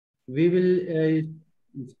We will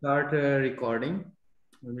start recording.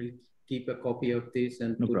 We will keep a copy of this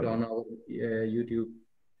and put on our YouTube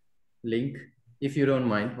link, if you don't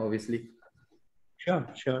mind, obviously. Sure.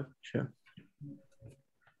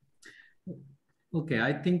 Okay,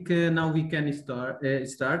 I think now we can start.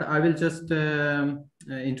 I will just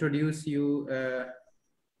introduce you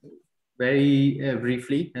very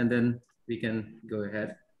briefly, and then we can go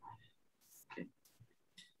ahead. Okay.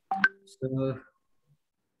 So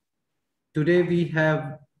today we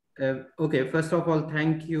have, okay, first of all,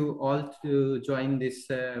 thank you all to join this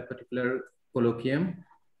particular colloquium.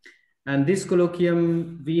 And this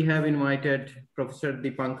colloquium, we have invited Professor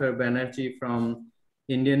Depankar Banerjee from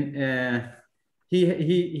Indian,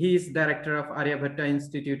 he is director of Aryabhatta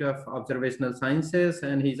Institute of Observational Sciences,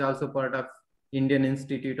 and he's also part of Indian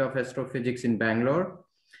Institute of Astrophysics in Bangalore.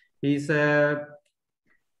 He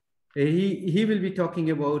will be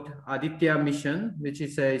talking about Aditya mission, which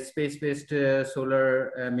is a space-based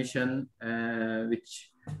solar mission,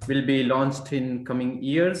 which will be launched in coming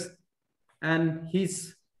years. And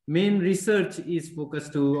his main research is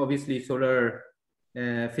focused to obviously solar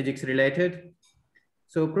physics related.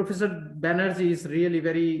 So Professor Banerjee is really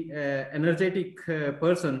very energetic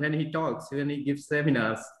person when he talks, when he gives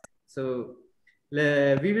seminars. So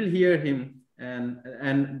we will hear him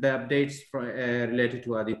and the updates related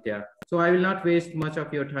to Aditya. So I will not waste much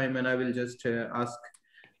of your time, and I will just ask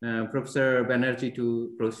Professor Banerjee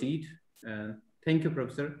to proceed. Thank you,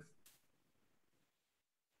 Professor.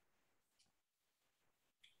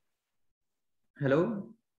 Hello?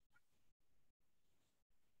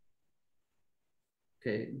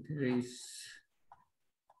 Okay, there is...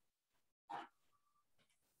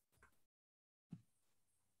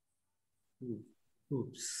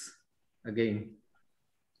 Oops, again.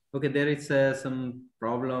 Okay, there is some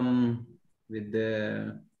problem with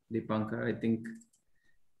the Depankar, I think,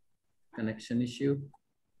 connection issue.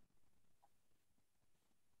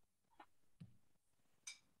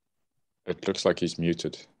 It looks like he's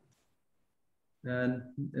muted.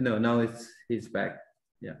 No, now he's back.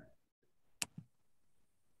 Yeah.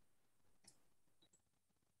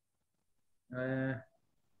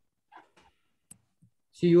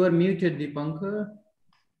 So you are muted, Depankar.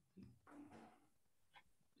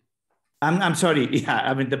 I'm sorry. Yeah,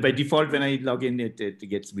 I mean, by default, when I log in, it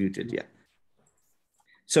gets muted. Yeah.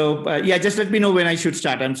 So yeah, just let me know when I should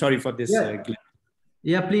start. I'm sorry for this.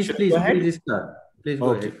 Yeah, please start. Please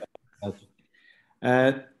go ahead.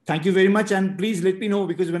 Okay. Thank you very much, and please let me know,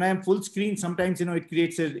 because when I am full screen, sometimes it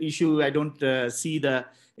creates an issue. I don't see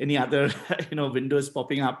any other windows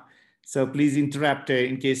popping up. So please interrupt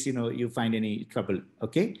in case you find any trouble.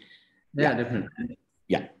 Okay. Yeah, definitely.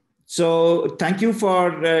 Yeah. So thank you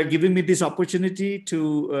for giving me this opportunity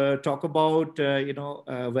to talk about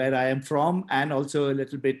where I am from, and also a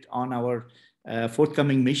little bit on our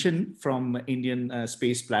forthcoming mission from Indian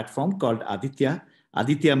space platform called Aditya.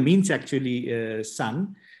 Aditya means actually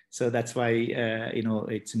sun, so that's why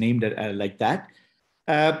it's named like that.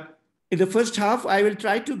 In the first half, I will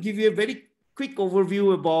try to give you a very quick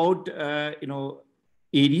overview about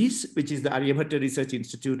ARIES, which is the Aryabhatta Research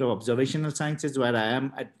Institute of Observational Sciences, where I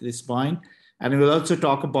am at this point. And we'll also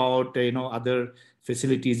talk about other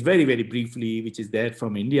facilities very, very briefly, which is there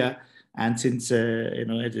from India. And since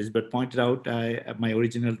as Isbert pointed out, my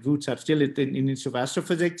original roots are still in the Institute of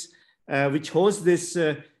Astrophysics, which hosts this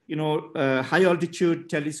high altitude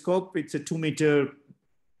telescope. It's a 2-meter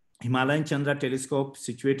Himalayan Chandra telescope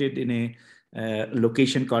situated in a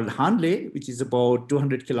location called Hanle, which is about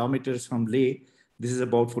 200 kilometers from Leh. This is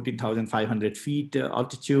about 14,500 feet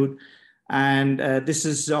altitude. And this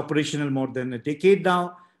is operational more than a decade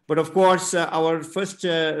now. But of course, our first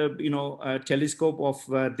telescope of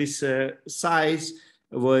this size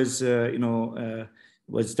was done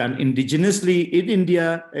indigenously in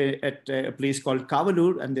India at a place called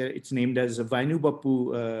Kavalur, and it's named as a Vainu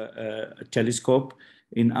Bappu telescope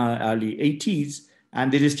in early 80s.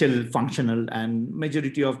 And it is still functional, and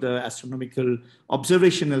majority of the astronomical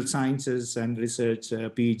observational sciences and research,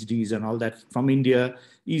 PhDs and all that from India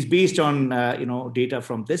is based on data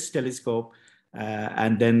from this telescope.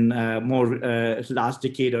 And then more last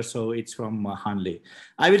decade or so, it's from Hanle.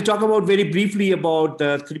 I will talk about very briefly about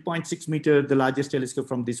the 3.6 meter, the largest telescope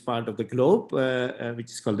from this part of the globe,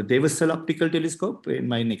 which is called the Devathal optical telescope, in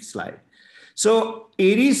my next slide. So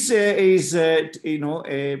ARIES is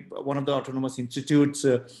one of the autonomous institutes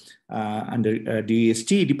under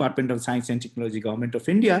DST, Department of Science and Technology, Government of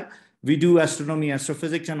India. We do astronomy,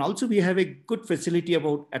 astrophysics, and also we have a good facility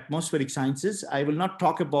about atmospheric sciences. I will not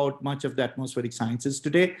talk about much of the atmospheric sciences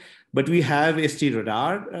today, but we have ST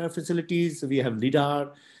radar facilities, we have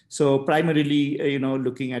LIDAR, So primarily,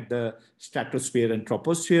 looking at the stratosphere and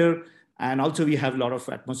troposphere. And also we have a lot of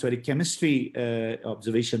atmospheric chemistry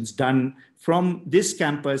observations done from this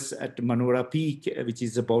campus at Manora Peak, which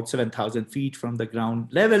is about 7,000 feet from the ground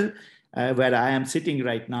level, where I am sitting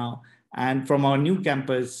right now, and from our new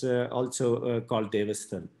campus also called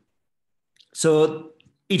Devathal. So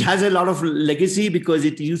it has a lot of legacy because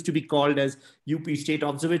it used to be called as UP State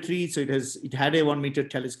Observatory. So it had a 1 meter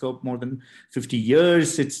telescope more than 50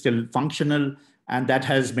 years. It's still functional, and that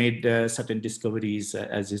has made certain discoveries,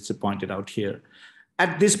 as it's pointed out here.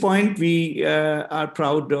 At this point, we are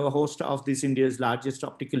proud host of this India's largest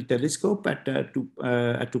optical telescope at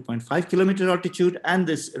 2.5 kilometer altitude, and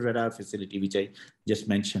this radar facility, which I just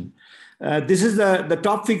mentioned. This is the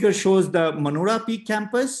top figure shows the Manora Peak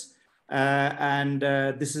campus.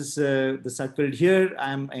 This is the circled here.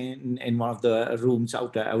 I'm in one of the rooms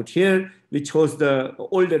out here, which hosts the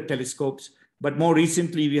older telescopes. But more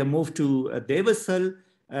recently, we have moved to Devathal,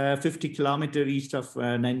 50 kilometers east of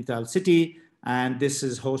Nainital city. And this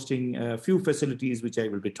is hosting a few facilities, which I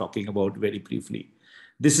will be talking about very briefly.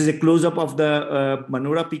 This is a close-up of the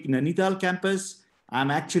Manora Peak Nainital campus.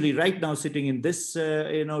 I'm actually right now sitting in this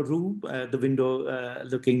room, the window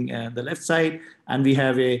looking the left side, and we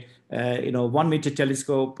have a 1 meter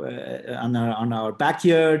telescope on our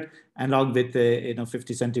backyard, along with a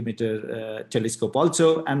 50 centimeter telescope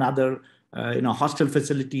also, and other hostel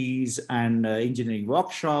facilities and engineering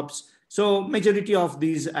workshops. So majority of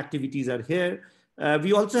these activities are here.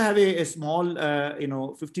 We also have a small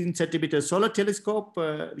 15 centimeter solar telescope,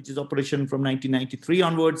 which is operation from 1993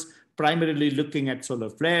 onwards, primarily looking at solar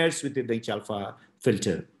flares with the H-alpha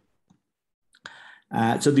filter.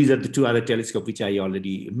 So these are the two other telescopes which I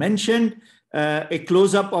already mentioned. A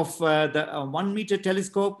close-up of the 1 meter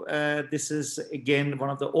telescope. This is again one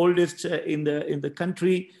of the oldest in the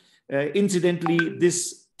country. Incidentally,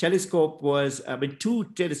 this telescope was, two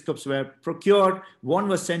telescopes were procured. One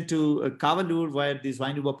was sent to Kavalur, where this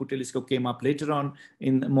Vainu telescope came up later on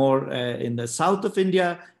in the south of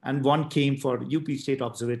India, and one came for UP State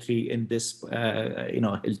Observatory in this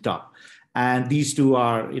hilltop. And these two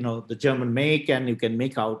are the German make, and you can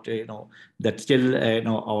make out that still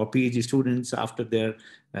our PhD students, after their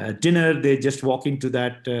dinner, they just walk into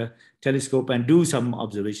that telescope and do some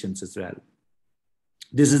observations as well.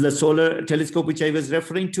 This is the solar telescope which I was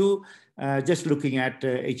referring to, just looking at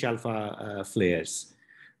H-alpha flares.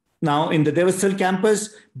 Now, in the Devathal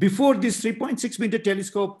campus, before this 3.6 meter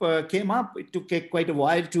telescope came up, it took quite a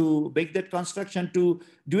while to make that construction, to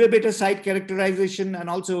do a better site characterization, and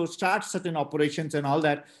also start certain operations and all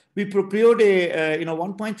that. We procured a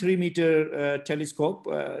 1.3 meter telescope,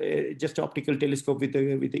 just optical telescope with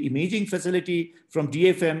the imaging facility from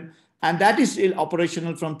DFM. And that is still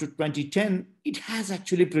operational from 2010. It has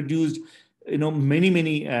actually produced,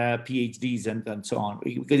 many PhDs and so on,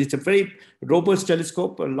 because it's a very robust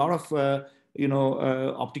telescope. A lot of,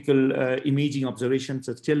 optical imaging observations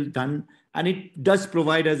are still done. And it does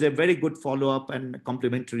provide us a very good follow-up and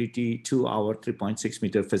complementarity to our 3.6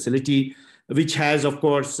 meter facility, which has, of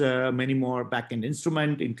course, many more back-end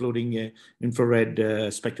instruments, including infrared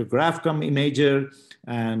spectrograph imager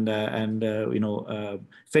and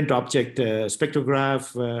faint object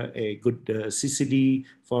spectrograph, a good CCD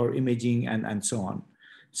for imaging, and so on.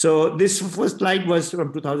 So this first slide was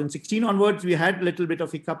from 2016 onwards. We had a little bit of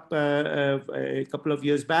hiccup a couple of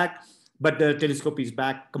years back, but the telescope is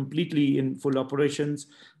back completely in full operations,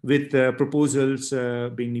 with proposals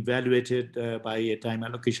being evaluated by a time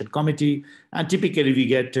allocation committee. And typically we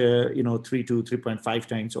get 3 to 3.5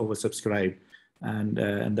 times oversubscribed, and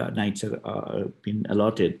the nights are been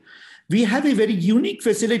allotted. We have a very unique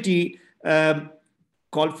facility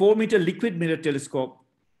called 4 meter liquid mirror telescope,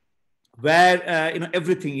 where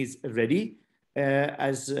everything is ready,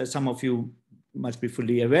 as some of you must be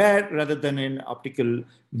fully aware. Rather than an optical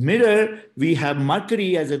mirror, we have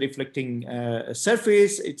mercury as a reflecting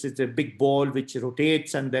surface. It's a big ball which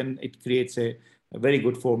rotates, and then it creates a very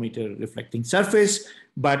good 4 meter reflecting surface.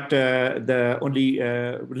 But the only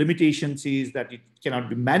limitations is that it cannot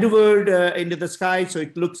be maneuvered into the sky. So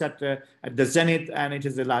it looks at the zenith, and it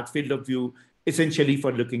is a large field of view, essentially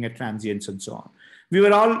for looking at transients and so on. We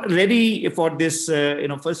were all ready for this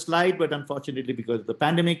first slide, but unfortunately, because of the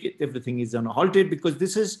pandemic, everything is on halted, because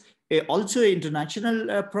this is also an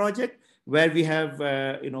international project where we have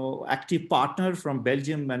active partner from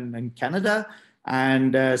Belgium and Canada.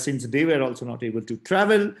 And since they were also not able to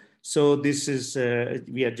travel, so this is,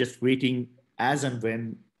 we are just waiting as and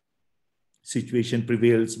when situation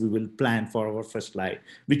prevails, we will plan for our first slide,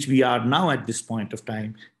 which we are now at this point of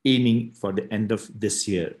time aiming for the end of this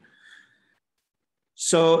year.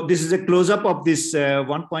 So this is a close-up of this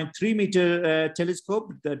 1.3 meter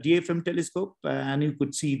telescope, the DFM telescope, and you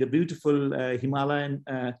could see the beautiful Himalayan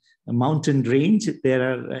mountain range. There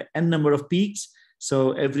are n number of peaks.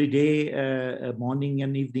 So every day, morning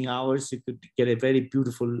and evening hours, you could get a very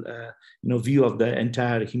beautiful view of the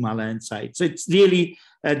entire Himalayan side. So it's really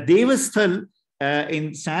Devathal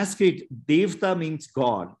in Sanskrit. Devta means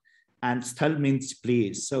God, and Sthal means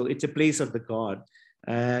place. So it's a place of the God.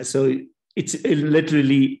 So it's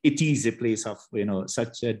literally, it is a place of,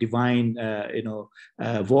 such a divine,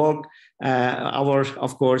 work. Our,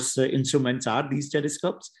 of course, instruments are these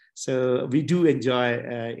telescopes. So we do enjoy,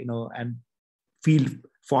 and feel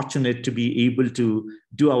fortunate to be able to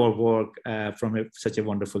do our work from such a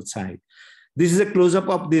wonderful site. This is a close-up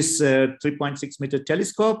of this 3.6 meter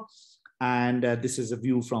telescope. And this is a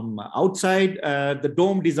view from outside. The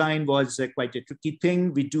dome design was quite a tricky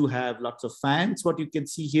thing. We do have lots of fans, what you can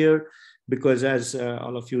see here, because as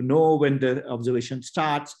all of you know, when the observation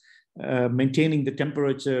starts, maintaining the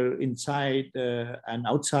temperature inside and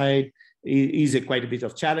outside is quite a bit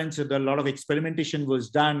of challenge. So a lot of experimentation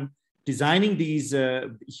was done designing these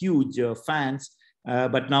huge fans.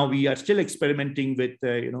 But now we are still experimenting with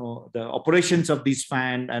the operations of this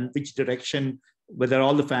fan and which direction, whether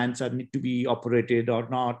all the fans need to be operated or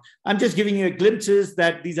not. I'm just giving you glimpses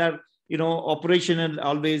that these are, operational,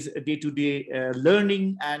 always day-to-day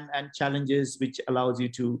learning and challenges, which allows you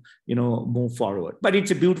to, move forward. But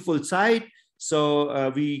it's a beautiful site. So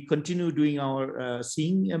we continue doing our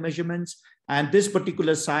seeing measurements. And this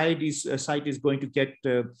particular site is going to get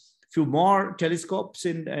a few more telescopes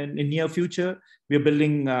in near future. We're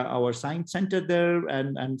building our science center there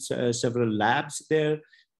and several labs there.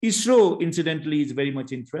 ISRO, incidentally, is very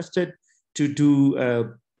much interested to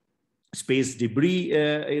do space debris,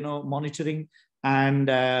 monitoring. And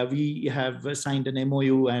we have signed an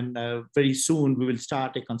MOU, and very soon we will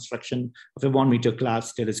start a construction of a 1 meter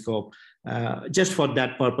class telescope just for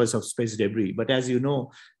that purpose of space debris. But as you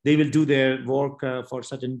know, they will do their work for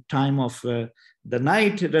certain time of the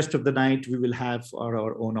night. The rest of the night, we will have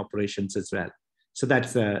our own operations as well. So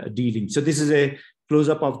that's dealing. So this is a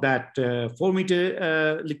close-up of that 4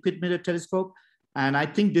 meter liquid mirror telescope. And I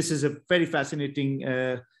think this is a very fascinating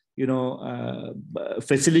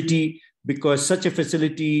facility, because such a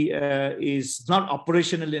facility is not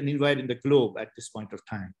operational anywhere in the globe at this point of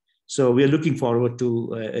time. So we are looking forward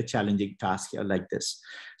to a challenging task here like this.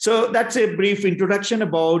 So that's a brief introduction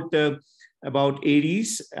about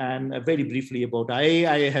ARIES, and very briefly about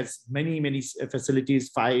IA. IA has many facilities,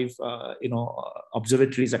 5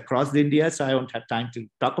 observatories across India. So I don't have time to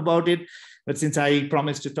talk about it. But since I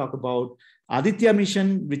promised to talk about Aditya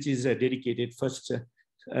mission, which is a dedicated first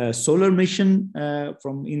solar mission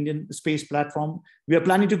from Indian space platform, we are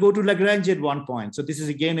planning to go to Lagrange at one point. So this is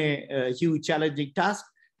again a huge challenging task,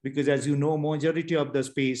 because as you know, majority of the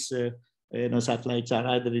space satellites are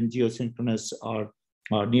either in geosynchronous or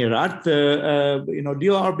near Earth,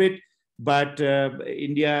 geo orbit. But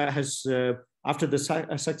India has, after the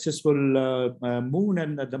successful Moon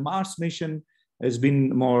and the Mars mission, has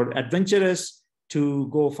been more adventurous to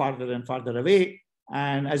go farther and farther away.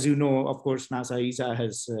 And as you know, of course, NASA ESA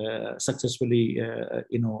has successfully,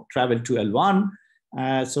 traveled to L1.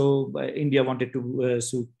 So India wanted to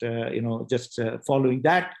suit, just following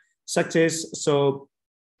that success. So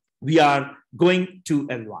we are going to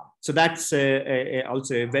L1. So that's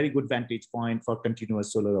also a very good vantage point for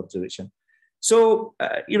continuous solar observation. So,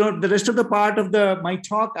 the rest of the part of my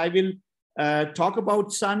talk, I will talk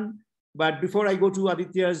about sun. But before I go to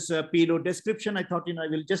Aditya's payload description, I thought, I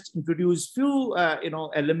will just introduce few,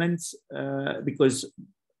 elements, because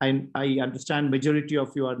I understand majority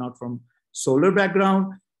of you are not from solar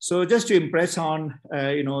background. So just to impress on,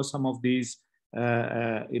 some of these,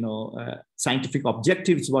 scientific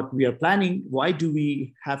objectives, what we are planning, why do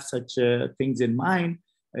we have such things in mind,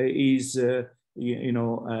 is,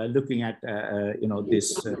 looking at,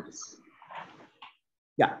 this.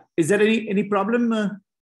 Yeah, is there any problem?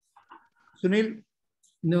 Sunil?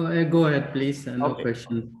 No, go ahead, please. No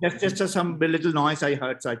question. Just some little noise I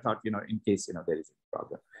heard, so I thought, in case, there is a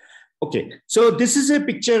problem. Okay, so this is a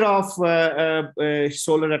picture of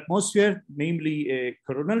solar atmosphere, namely a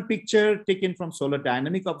coronal picture taken from Solar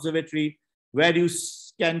Dynamic Observatory, where you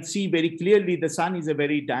can see very clearly the sun is a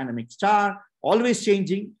very dynamic star, always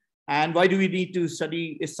changing. And why do we need to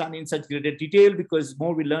study the sun in such greater detail? Because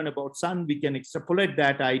more we learn about sun, we can extrapolate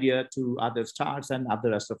that idea to other stars and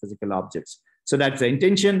other astrophysical objects. So that's the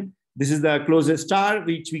intention. This is the closest star,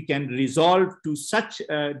 which we can resolve to such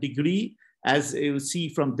a degree as you see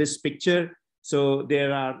from this picture. So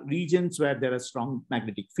there are regions where there are strong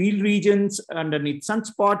magnetic field regions underneath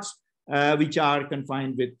sunspots. which are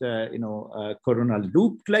confined with, coronal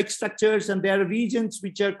loop-like structures. And there are regions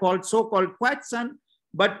which are called so-called quiet sun.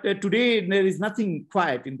 But today, there is nothing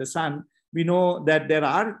quiet in the sun. We know that there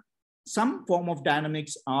are some form of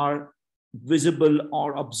dynamics are visible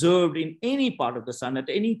or observed in any part of the sun at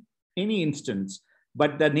any instance.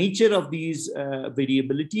 But the nature of these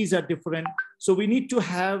variabilities are different. So we need to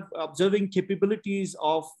have observing capabilities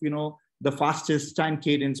of, the fastest time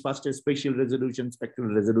cadence, fastest spatial resolution,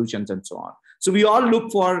 spectral resolutions, and so on. So we all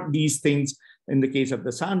look for these things in the case of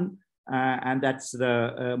the sun, and that's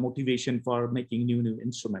the motivation for making new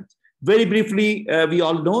instruments. Very briefly, we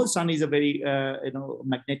all know sun is a very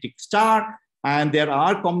magnetic star, and there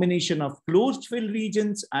are combination of closed field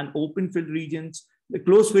regions and open field regions. The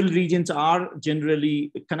closed field regions are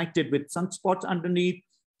generally connected with sunspots underneath,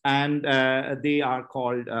 and they are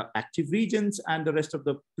called active regions, and the rest of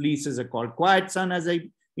the places are called quiet sun, as I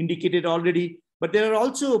indicated already. But there are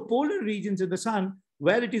also polar regions in the sun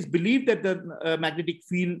where it is believed that the magnetic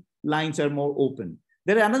field lines are more open.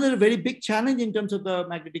 There are another very big challenge in terms of the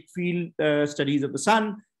magnetic field studies of the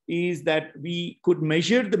sun is that we could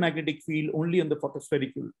measure the magnetic field only on the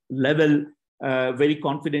photospherical level very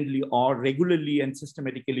confidently or regularly and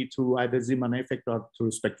systematically through either Zeeman effect or through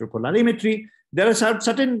spectropolarimetry. There are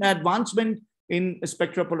certain advancement in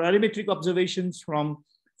spectropolarimetric observations from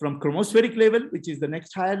chromospheric level, which is the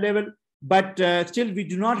next higher level. But still, we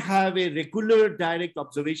do not have a regular direct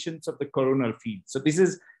observations of the coronal field. So this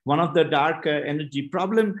is one of the dark energy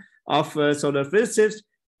problem of solar physicists,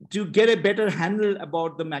 to get a better handle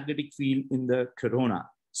about the magnetic field in the corona.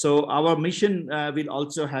 So our mission will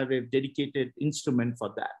also have a dedicated instrument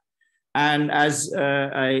for that. And as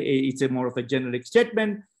it's a more of a generic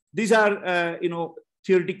statement, these are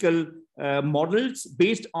theoretical models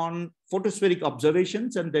based on photospheric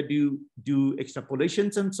observations, and that you do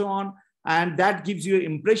extrapolations and so on. And that gives you an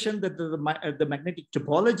impression that the magnetic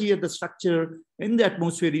topology of the structure in the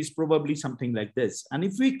atmosphere is probably something like this. And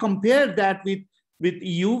if we compare that with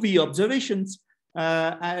UV observations,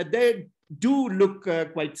 they do look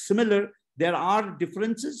quite similar. There are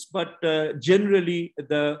differences, but generally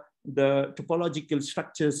the topological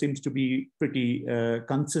structure seems to be pretty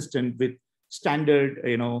consistent with standard,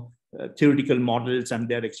 theoretical models and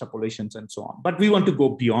their extrapolations and so on. But we want to go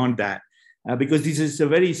beyond that because this is a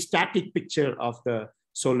very static picture of the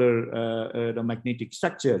solar magnetic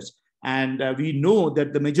structures. And we know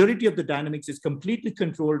that the majority of the dynamics is completely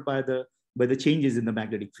controlled by the changes in the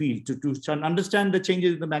magnetic field. To understand the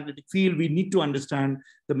changes in the magnetic field, we need to understand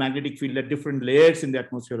the magnetic field at different layers in the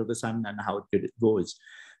atmosphere of the sun and how it goes.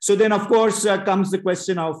 So then, of course, comes the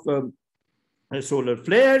question of solar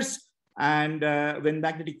flares. And when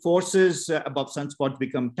magnetic forces above sunspots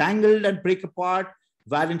become tangled and break apart,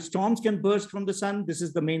 violent storms can burst from the sun. This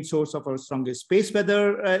is the main source of our strongest space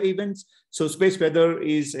weather events. So space weather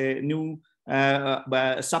is a new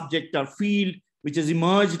subject or field which has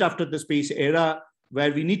emerged after the space era,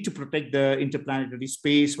 where we need to protect the interplanetary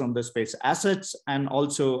space from the space assets and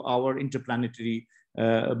also our interplanetary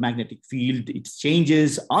magnetic field. It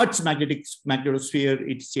changes, Earth's magnetosphere,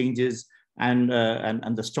 it changes, and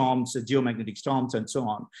the storms, the geomagnetic storms, and so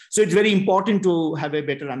on. So it's very important to have a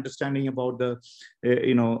better understanding about the,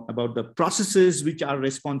 about the processes which are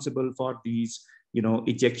responsible for these,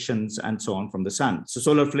 ejections and so on from the sun. So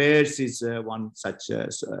solar flares is one such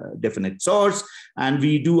definite source, and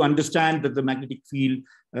we do understand that the magnetic field,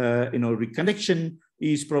 reconnection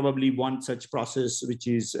is probably one such process which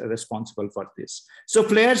is responsible for this. So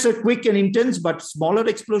flares are quick and intense, but smaller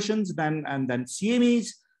explosions than CMEs.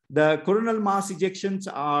 The coronal mass ejections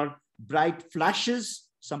are bright flashes,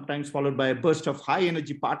 sometimes followed by a burst of high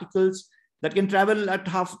energy particles that can travel at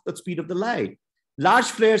half the speed of the light. Large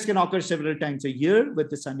flares can occur several times a year when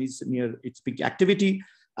the sun is near its peak activity.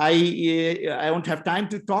 I won't have time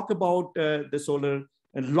to talk about the solar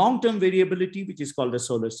long-term variability, which is called the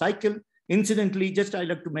solar cycle. Incidentally, just I'd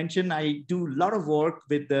like to mention, I do a lot of work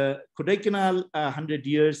with the Kodaikanal 100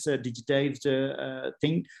 years digitized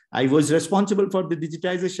thing. I was responsible for the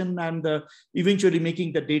digitization and eventually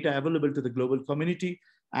making the data available to the global community.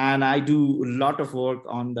 And I do a lot of work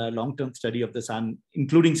on the long-term study of the sun,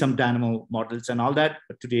 including some dynamo models and all that.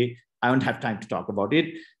 But today, I don't have time to talk about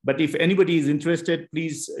it. But if anybody is interested,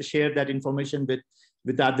 please share that information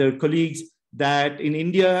with other colleagues. That in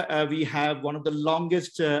India, we have one of the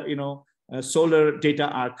longest, solar data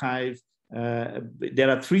archive. There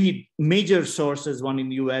are three major sources: one in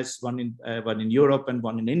the US, one in Europe, and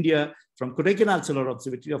one in India. From Kodaikanal Solar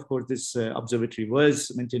Observatory, of course, this observatory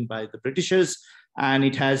was maintained by the Britishers, and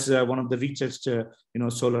it has one of the richest,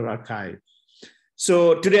 solar archive.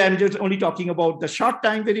 So today I'm just only talking about the short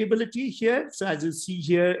time variability here. So as you see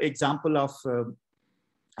here, example of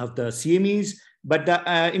the CMEs. But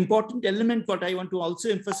the important element, what I want to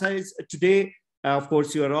also emphasize today, of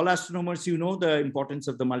course, you are all astronomers, you know the importance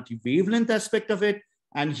of the multi-wavelength aspect of it.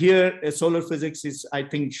 And here, solar physics is, I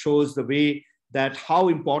think, shows the way that how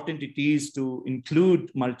important it is to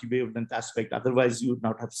include multi-wavelength aspect. Otherwise, you would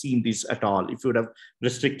not have seen this at all if you would have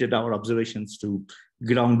restricted our observations to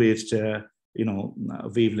ground-based,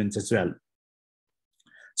 wavelengths as well.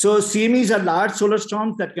 So CMEs are large solar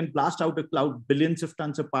storms that can blast out a cloud billions of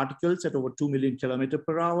tons of particles at over 2 million kilometers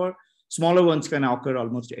per hour. Smaller ones can occur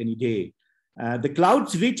almost any day. The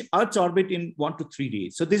clouds reach Earth's orbit in 1 to 3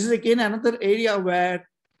 days. So this is again another area where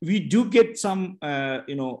we do get some,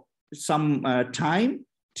 time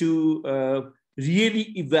to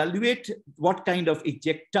really evaluate what kind of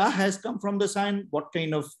ejecta has come from the sun, what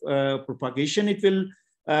kind of propagation it will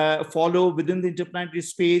follow within the interplanetary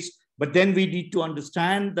space. But then we need to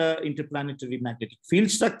understand the interplanetary magnetic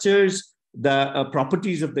field structures, the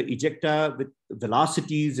properties of the ejecta with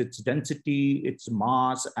velocities, its density, its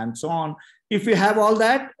mass, and so on. If we have all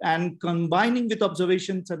that and combining with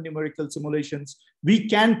observations and numerical simulations, we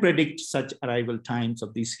can predict such arrival times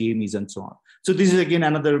of these CMEs and so on. So this is again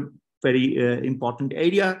another very important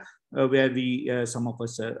area where some of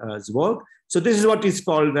us work. So this is what is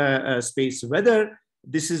called space weather.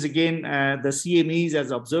 This is again the CMEs as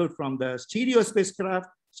observed from the STEREO spacecraft.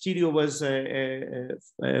 STEREO was a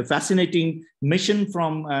fascinating mission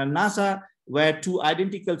from NASA, where two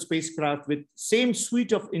identical spacecraft with same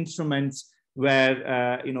suite of instruments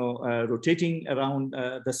were rotating around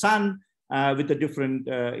the sun with the different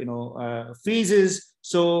phases.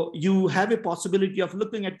 So you have a possibility of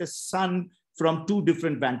looking at the sun from two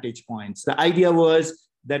different vantage points. The idea was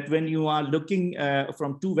that when you are looking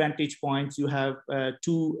from two vantage points, you have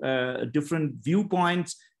two different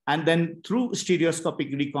viewpoints, and then through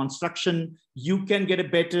stereoscopic reconstruction, you can get a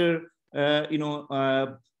better,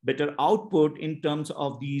 better output in terms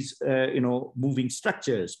of these, moving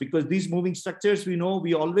structures. Because these moving structures, we know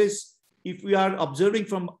we always, if we are observing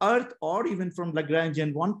from Earth or even from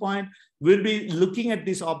Lagrangian 1 point, we'll be looking at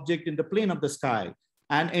this object in the plane of the sky.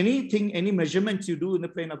 And any measurements you do in the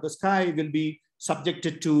plane of the sky will be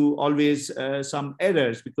subjected to always some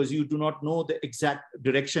errors because you do not know the exact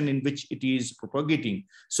direction in which it is propagating.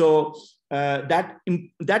 So that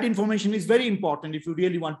information is very important if you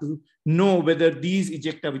really want to know whether these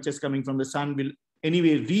ejecta which is coming from the sun will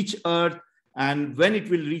anyway reach Earth, and when it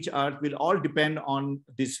will reach Earth will all depend on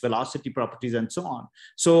this velocity properties and so on.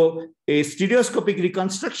 So a stereoscopic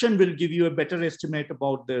reconstruction will give you a better estimate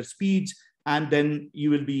about their speeds, and then you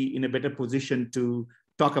will be in a better position to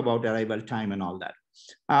talk about arrival time and all that.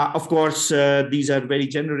 Of course, these are very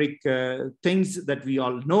generic things that we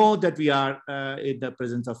all know, that we are in the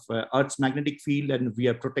presence of Earth's magnetic field and we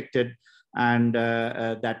are protected, and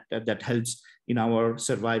that helps in our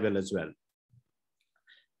survival as well.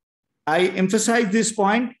 I emphasize this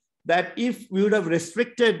point that if we would have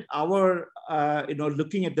restricted our,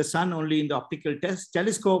 looking at the sun only in the optical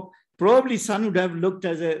telescope, probably sun would have looked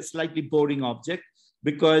as a slightly boring object,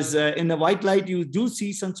 because in the white light, you do see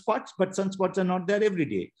sunspots, but sunspots are not there every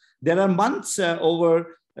day. There are months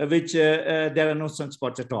over which there are no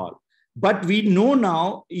sunspots at all. But we know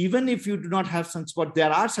now, even if you do not have sunspot,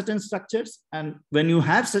 there are certain structures. And when you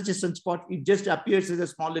have such a sunspot, it just appears as a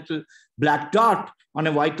small little black dot on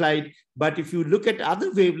a white light. But if you look at other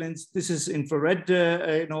wavelengths, this is infrared,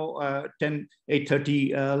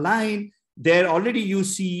 10830 line. There already you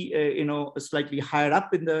see, slightly higher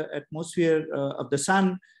up in the atmosphere of the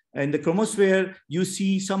sun, in the chromosphere, you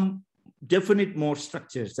see some definite more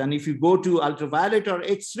structures. And if you go to ultraviolet or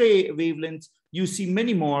X-ray wavelengths, you see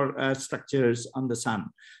many more structures on the sun.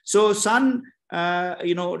 So sun,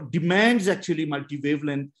 demands actually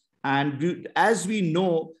multi-wavelength. And as we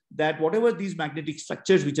know that whatever these magnetic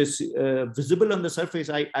structures which is visible on the surface,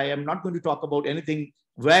 I am not going to talk about anything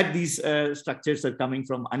where these structures are coming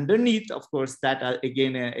from underneath. Of course, that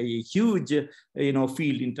again a huge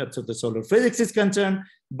field in terms of the solar physics is concerned.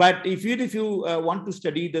 But if you want to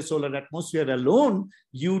study the solar atmosphere alone,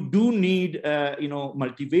 you do need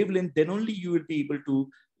multi-wavelength. Then only you will be able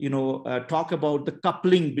to talk about the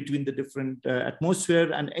coupling between the different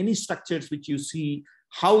atmosphere and any structures which you see,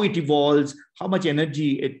 how it evolves, how much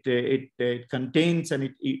energy it contains,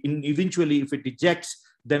 and eventually if it ejects,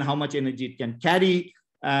 then how much energy it can carry,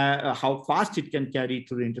 how fast it can carry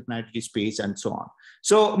through interplanetary space, and so on.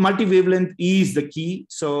 So multi-wavelength is the key.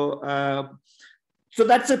 So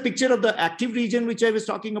that's a picture of the active region which I was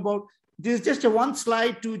talking about. This is just one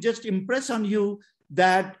slide to just impress on you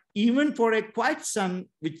that even for a quiet sun,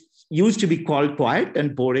 which used to be called quiet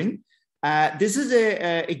and boring, this is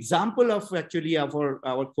an example of actually our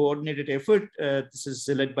coordinated effort. This is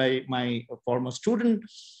led by my former student.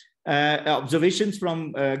 Observations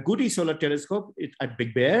from Goody Solar Telescope at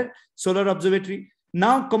Big Bear Solar Observatory.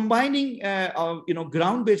 Now combining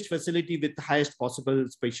ground-based facility with the highest possible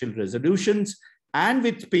spatial resolutions and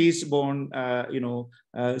with space-borne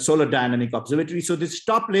solar dynamic observatory. So this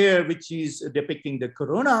top layer, which is depicting the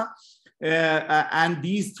corona, and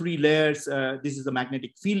these three layers, this is the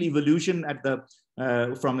magnetic field evolution at the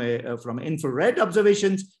from infrared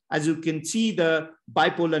observations. As you can see, the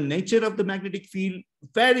bipolar nature of the magnetic field,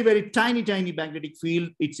 very, very tiny magnetic field,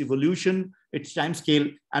 its evolution, its time scale,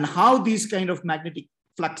 and how these kind of magnetic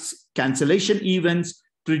flux cancellation events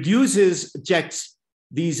produces jets.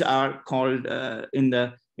 These are called in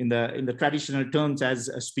the traditional terms as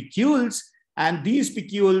spicules, and these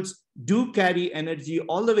spicules do carry energy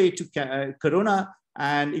all the way to corona.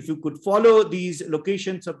 And if you could follow these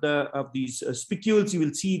locations of these spicules, you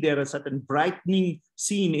will see there are certain brightening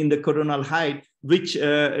seen in the coronal height, which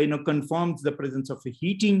confirms the presence of a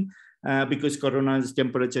heating, because corona's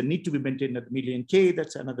temperature need to be maintained at million K.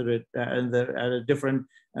 That's another different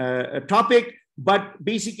topic. But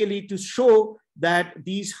basically to show that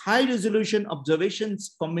these high resolution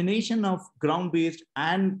observations, combination of ground-based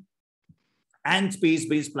and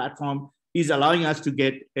space-based platform, is allowing us to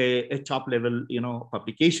get a top level,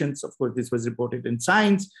 publications. Of course, this was reported in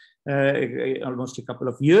Science almost a couple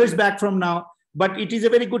of years back from now, but it is a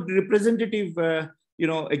very good representative,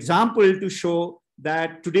 example to show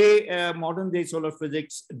that today modern day solar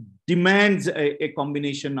physics demands a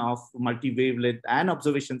combination of multi-wavelength and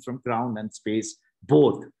observations from ground and space,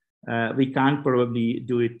 both. We can't probably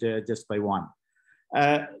do it just by one.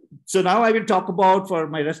 So now I will talk about, for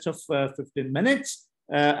my rest of 15 minutes,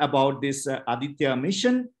 about this Aditya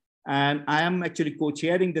mission. And I am actually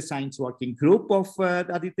co-chairing the science working group of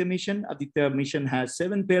the Aditya mission. Aditya mission has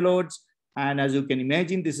 7 payloads. And as you can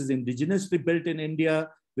imagine, this is indigenously built in India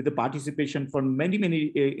with the participation from many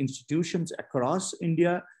institutions across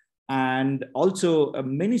India, and also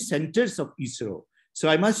many centers of ISRO. So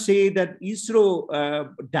I must say that ISRO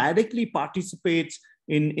directly participates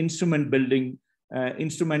in instrument building,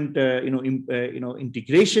 integration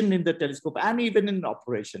in the telescope, and even in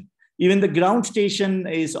operation. Even the ground station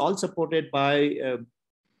is all supported by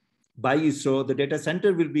ISRO. The data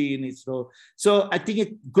center will be in ISRO. So I think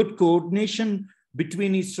a good coordination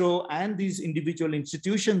between ISRO and these individual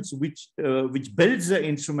institutions, which builds the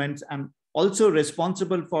instruments and also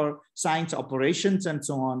responsible for science operations and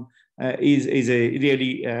so on, is a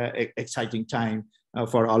really exciting time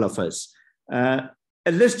for all of us. A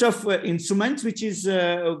list of instruments which is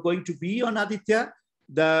going to be on Aditya.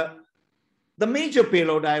 The major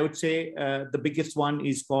payload, I would say, the biggest one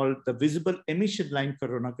is called the Visible Emission Line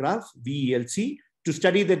Coronagraph, VELC, to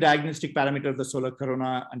study the diagnostic parameter of the solar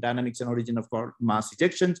corona and dynamics and origin of mass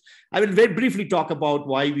ejections. I will very briefly talk about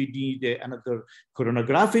why we need another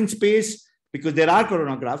coronagraph in space, because there are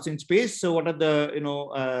coronagraphs in space. So what are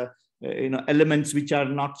the elements which are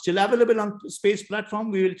not still available on space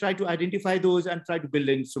platform? We will try to identify those and try to build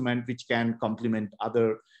an instrument which can complement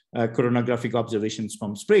other coronographic observations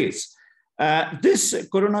from space. This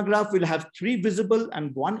coronagraph will have 3 visible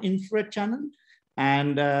and 1 infrared channel,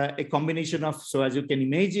 and a combination of, so as you can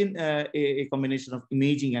imagine, a combination of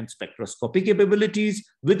imaging and spectroscopy capabilities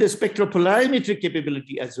with a spectropolarimetric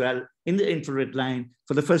capability as well in the infrared line.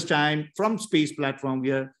 For the first time from space platform,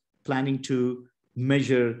 we are planning to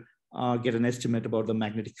measure, get an estimate about the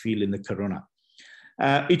magnetic field in the corona.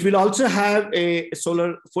 It will also have a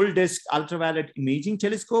solar full disk ultraviolet imaging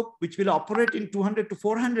telescope, which will operate in 200 to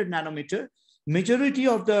 400 nanometer. Majority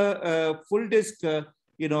of the full disk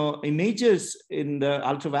images in the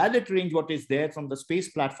ultraviolet range, what is there from the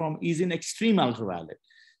space platform, is in extreme ultraviolet.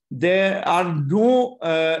 There are no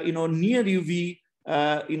near UV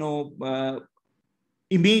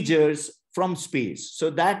imagers from space.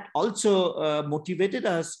 So that also motivated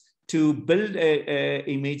us to build a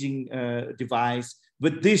imaging device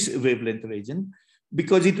with this wavelength region,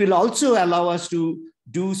 because it will also allow us to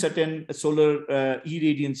do certain solar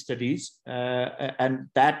irradiance studies, and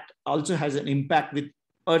that also has an impact with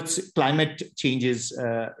Earth's climate changes,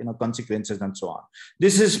 consequences and so on.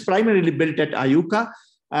 This is primarily built at IUCA.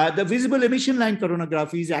 The visible emission line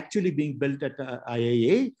coronagraphy is actually being built at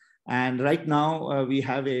IAA, and right now we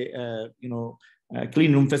have a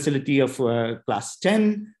clean room facility of class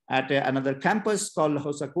 10 at another campus called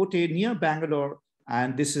Hosakote near Bangalore,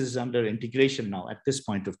 and this is under integration now at this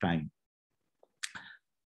point of time.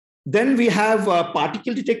 Then we have a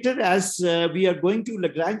particle detector. As we are going to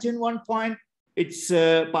Lagrangian 1 point, it's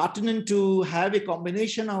pertinent to have a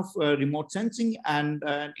combination of remote sensing and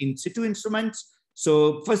in situ instruments.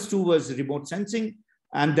 So first two was remote sensing,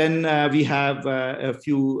 and then we have a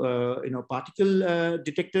few particle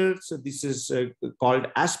detectors. So this is called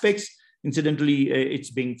aspects. Incidentally,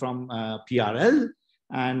 it's being from PRL.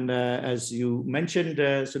 And as you mentioned,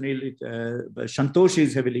 Sunil, Santosh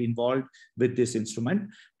is heavily involved with this instrument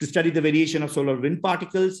to study the variation of solar wind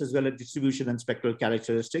particles as well as distribution and spectral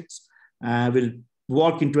characteristics. Will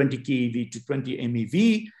work in 20 keV to 20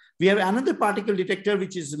 MeV. We have another particle detector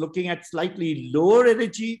which is looking at slightly lower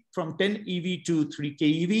energy from 10 EV to 3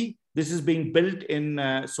 keV. This is being built in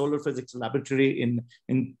Solar Physics Laboratory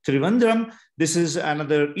in Trivandrum. This is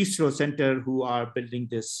another ISRO center who are building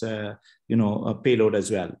this payload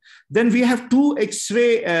as well. Then we have two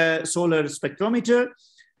X-ray solar spectrometer,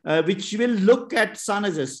 which will look at sun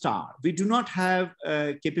as a star. We do not have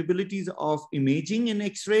capabilities of imaging in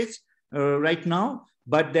X-rays right now,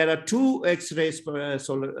 but there are two X-ray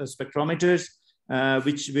solar spectrometers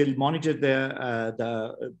which will monitor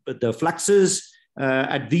the fluxes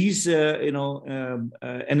at these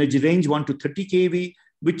energy range 1 to 30 kV,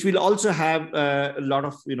 which will also have a lot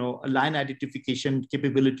of line identification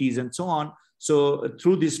capabilities and so on. So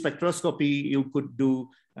through this spectroscopy, you could do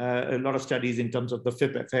a lot of studies in terms of the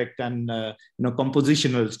FIP effect and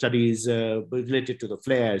compositional studies related to the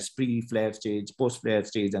flares, pre-flare stage, post-flare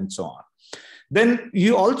stage, and so on. Then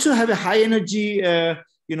you also have a high energy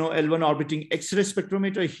L1 orbiting X-ray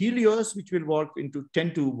spectrometer Helios, which will work into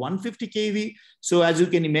 10 to 150 kV. So as you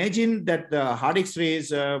can imagine that the hard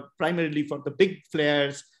X-rays primarily for the big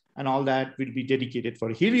flares and all that will be dedicated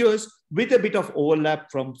for Helios with a bit of overlap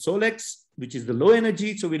from Solex, which is the low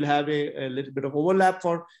energy. So we'll have a little bit of overlap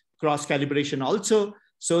for cross calibration also.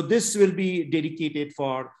 So this will be dedicated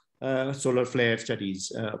for solar flare studies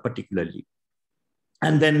particularly.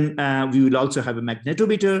 And then we will also have a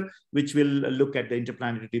magnetometer, which will look at the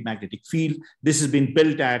interplanetary magnetic field. This has been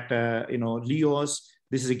built at LEOS.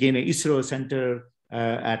 This is again an ISRO center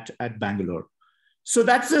at Bangalore. So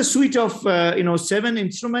that's a suite of 7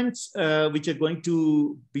 instruments which are going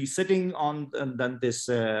to be sitting on this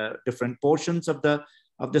different portions of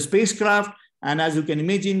the spacecraft. And as you can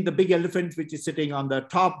imagine, the big elephant which is sitting on the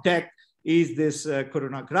top deck is this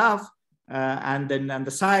coronagraph. And then on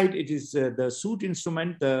the side, it is the suit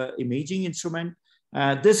instrument, the imaging instrument.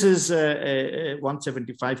 This is a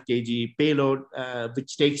 175 kg payload,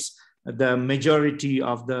 which takes the majority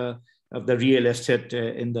of the real estate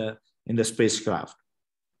in the spacecraft.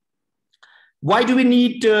 Why do we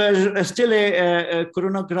need still a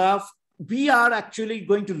coronagraph? We are actually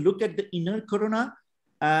going to look at the inner corona.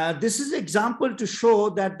 This is an example to show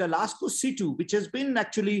that the LASCO C2, which has been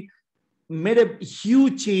actually made a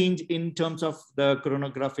huge change in terms of the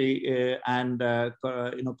coronagraphy and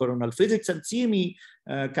coronal physics and CME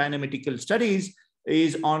kinematical studies,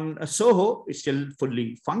 is on SAAO. It's still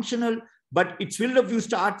fully functional, but its field of view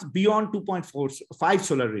starts beyond 2.45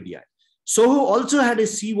 solar radii. SAAO also had a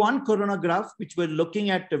C1 coronagraph, which were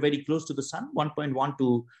looking at very close to the sun, 1.1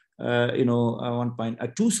 to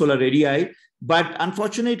 1.2 solar radii. But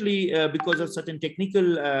unfortunately, because of certain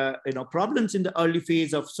technical problems in the early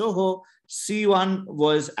phase of SAAO, C1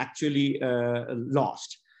 was actually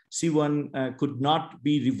lost. C1 could not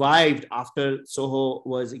be revived after SAAO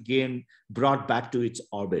was again brought back to its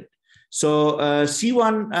orbit. So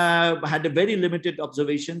C1 had a very limited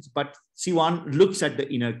observations, but C1 looks at the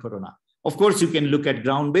inner corona. Of course, you can look at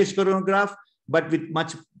ground-based coronagraph, but with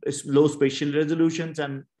much low spatial resolutions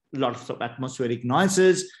and lots of atmospheric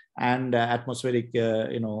noises, and atmospheric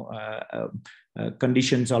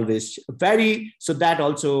conditions always vary. So that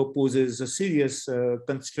also poses a serious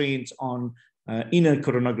constraints on inner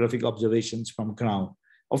coronographic observations from ground.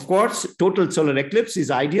 Of course, total solar eclipse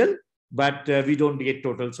is ideal, but we don't get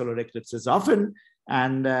total solar eclipses often.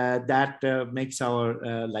 And that makes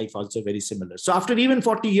our life also very similar. So after even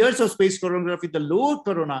 40 years of space coronagraphy, the lower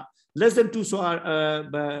corona, less than 2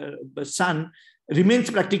 solar sun, remains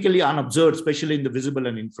practically unobserved, especially in the visible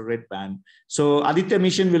and infrared band. So Aditya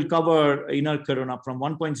mission will cover inner corona from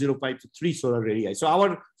 1.05 to 3 solar radii. So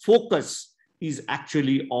our focus is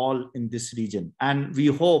actually all in this region. And we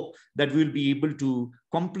hope that we'll be able to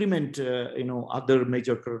complement other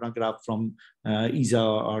major coronagraph from ESA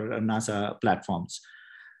or NASA platforms.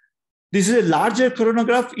 This is a larger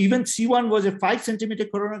coronagraph. Even C1 was a 5 centimeter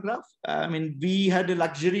coronagraph. I mean, we had the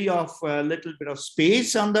luxury of a little bit of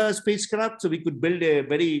space on the spacecraft, so we could build a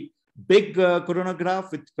very big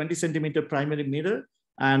coronagraph with 20 centimeter primary mirror.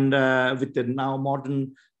 And with the now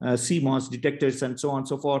modern CMOS detectors and so on and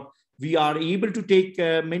so forth, we are able to take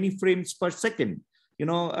many frames per second.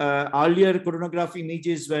 earlier coronagraph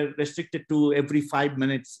images were restricted to every 5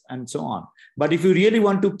 minutes and so on. But if you really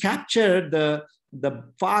want to capture the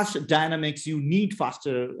fast dynamics, you need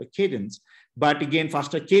faster cadence. But again,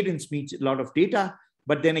 faster cadence means a lot of data.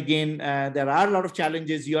 But then again, there are a lot of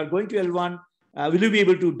challenges. You are going to L1, will you be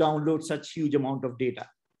able to download such huge amount of data?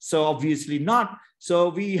 So obviously not. So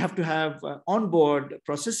we have to have onboard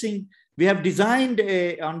processing. We have designed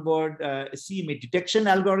a onboard CMA detection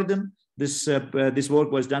algorithm. This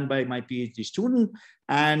work was done by my PhD student,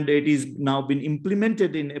 and it is now been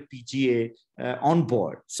implemented in a PGA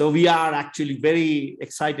onboard. So we are actually very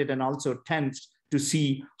excited and also tensed to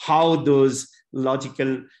see how those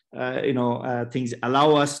logical things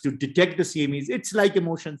allow us to detect the CMEs. It's like a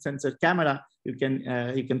motion sensor camera. You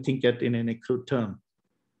can think it in a crude term.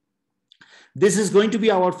 This is going to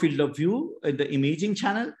be our field of view in the imaging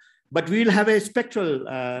channel, but we'll have a spectral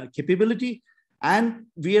capability. And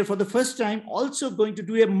we are for the first time also going to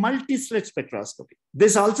do a multi-slit spectroscopy.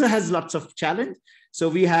 This also has lots of challenge. So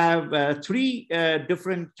we have 3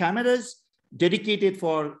 different cameras dedicated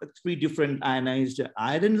for 3 different ionized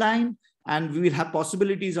iron line. And we will have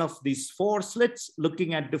possibilities of these 4 slits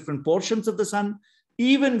looking at different portions of the sun.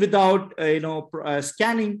 Even without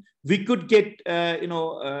scanning, we could get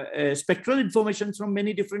spectral information from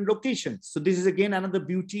many different locations. So this is again another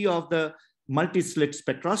beauty of the multi-slit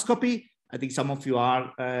spectroscopy. I think some of you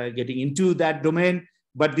are getting into that domain,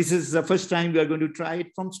 but this is the first time we are going to try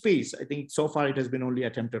it from space. I think so far it has been only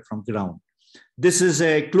attempted from ground. This is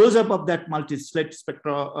a close-up of that multi-slit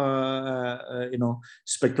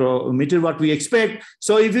spectrometer, what we expect.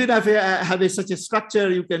 So if you have such a structure,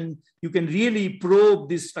 you can really probe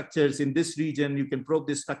these structures in this region. You can probe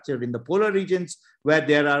this structure in the polar regions where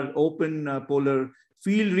there are open polar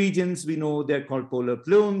field regions. We know they're called polar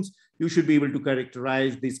plumes. You should be able to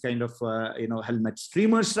characterize these kind of helmet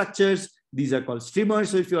streamer structures. These are called streamers.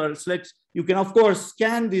 So if you are slits, you can of course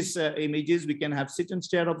scan these images. We can have sit and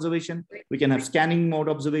stare observation. We can have scanning mode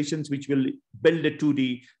observations, which will build a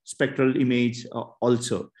 2D spectral image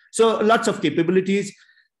also. So lots of capabilities.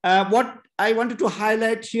 What I wanted to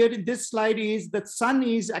highlight here in this slide is that sun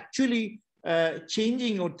is actually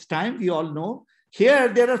changing over time. We all know here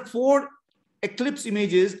there are 4 eclipse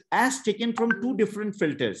images as taken from 2 different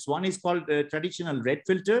filters. One is called traditional red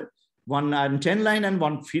filter, one iron 10 line and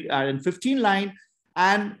one iron 15 line.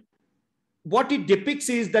 And what it depicts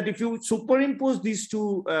is that if you superimpose these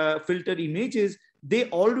 2 filter images, they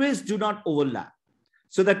always do not overlap.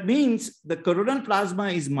 So that means the coronal plasma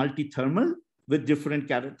is multi-thermal with different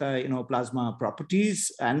plasma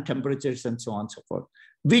properties and temperatures and so on and so forth,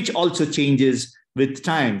 which also changes with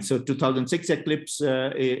time. So 2006 eclipse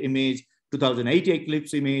image, 2008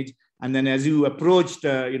 eclipse image, and then as you approached,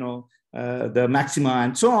 the maxima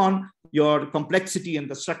and so on, your complexity and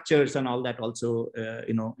the structures and all that also,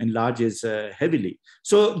 enlarges heavily.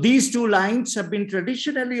 So these 2 lines have been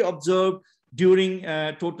traditionally observed during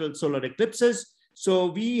total solar eclipses. So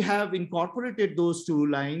we have incorporated those 2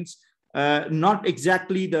 lines. Not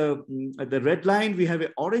exactly the red line. We have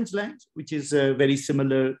an orange line, which is very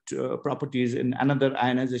similar to properties in another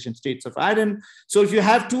ionization states of iron. So if you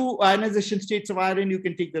have 2 ionization states of iron, you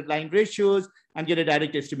can take the line ratios and get a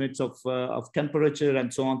direct estimates of temperature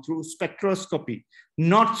and so on through spectroscopy,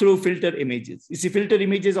 not through filter images. You see, filter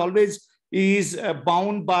images always is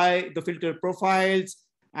bound by the filter profiles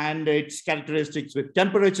and its characteristics with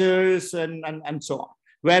temperatures and so on.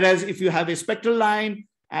 Whereas if you have a spectral line,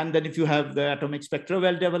 and then if you have the atomic spectra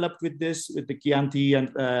well developed with this, with the Chianti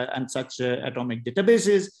and such atomic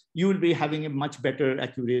databases, you will be having a much better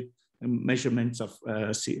accurate measurements of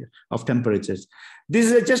temperatures.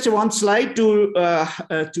 This is just one slide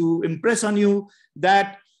to impress on you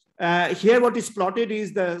that here what is plotted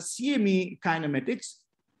is the CME kinematics.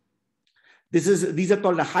 These are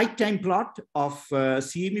called a height time plot of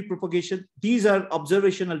CME propagation. These are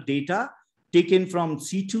observational data taken from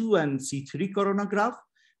C2 and C3 coronagraph.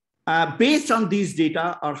 Based on these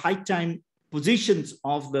data or height time positions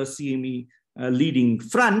of the CME leading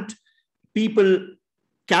front, people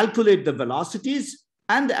calculate the velocities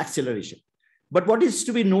and the acceleration. But what is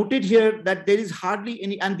to be noted here that there is hardly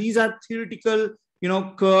any, and these are theoretical,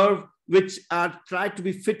 curve which are tried to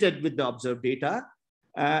be fitted with the observed data.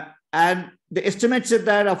 And the estimates are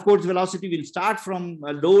that, of course, velocity will start from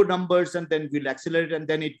low numbers and then will accelerate, and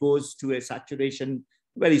then it goes to a saturation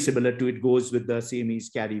very similar to it goes with the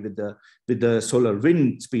CMEs carry with the solar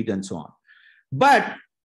wind speed and so on. But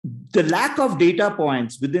the lack of data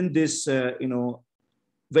points within this,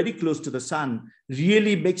 very close to the sun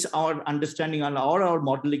really makes our understanding and our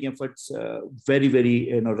modeling efforts very,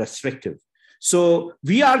 very restrictive. So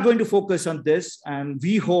we are going to focus on this, and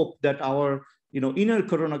we hope that our inner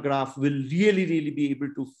coronagraph will really be able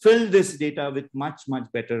to fill this data with much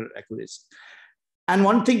better accuracy. And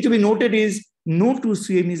one thing to be noted is no two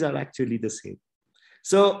CMEs are actually the same.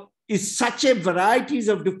 So it's such a varieties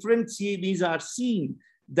of different CMEs are seen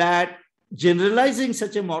that generalizing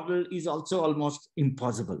such a model is also almost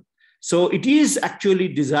impossible. So it is actually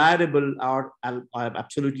desirable or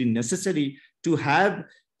absolutely necessary to have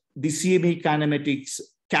the CME kinematics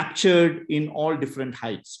captured in all different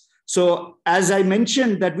heights. So as I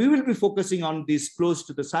mentioned that we will be focusing on this close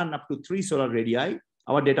to the sun up to 3 solar radii.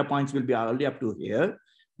 Our data points will be only up to here.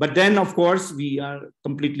 But then, of course, we are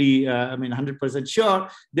completely, 100% sure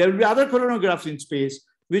there will be other coronagraphs in space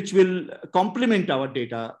which will complement our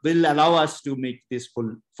data, will allow us to make this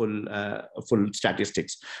full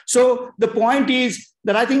statistics. So the point is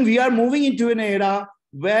that I think we are moving into an era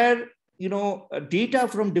where, data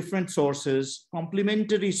from different sources,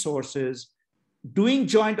 complementary sources, doing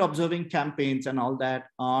joint observing campaigns and all that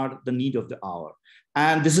are the need of the hour.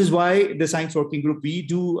 And this is why the Science Working Group, we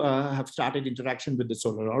do have started interaction with the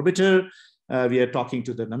Solar Orbiter. We are talking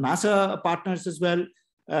to the NASA partners as well.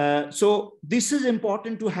 So this is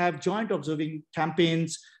important to have joint observing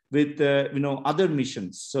campaigns with other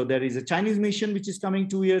missions. So there is a Chinese mission which is coming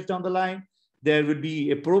 2 years down the line. There will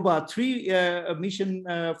be a Proba 3 mission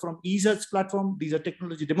from ESA's platform. These are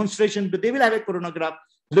technology demonstrations, but they will have a coronagraph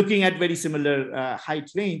looking at very similar height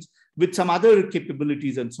range with some other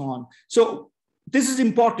capabilities and so on. So this is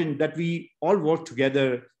important that we all work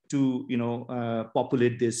together to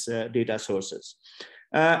populate these data sources.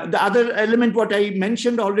 The other element, what I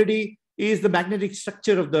mentioned already, is the magnetic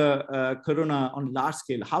structure of the corona on large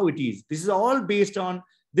scale, how it is. This is all based on,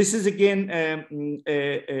 this is again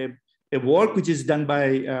a work which is done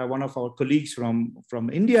by one of our colleagues from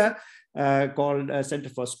India called Center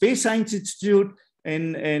for Space Science Institute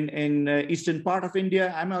in eastern part of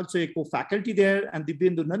India. I'm also a co-faculty there, and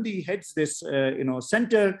Dibyendu Nandi heads this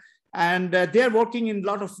center, and they're working in a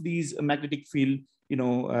lot of these magnetic field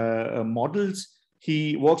models.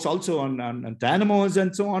 He works also on dynamos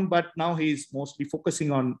and so on, but now he's mostly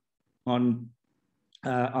focusing on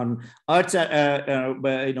Earth's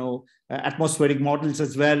atmospheric models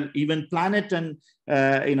as well, even planet and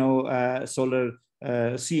solar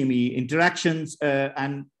CME interactions,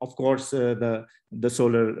 and of course the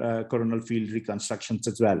solar coronal field reconstructions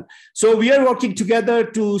as well. So we are working together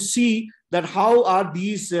to see that how are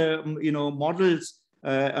these models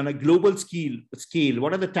on a global scale,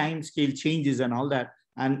 what are the time scale changes and all that,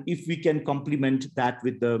 and if we can complement that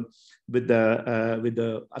with the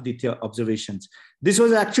Aditya observations. This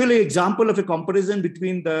was actually an example of a comparison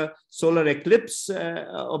between the solar eclipse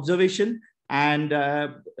observation, and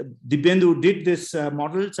Dibyendu did this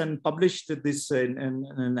models and published this in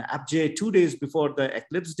APJ 2 days before the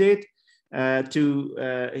eclipse date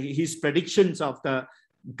to his predictions of the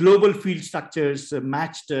global field structures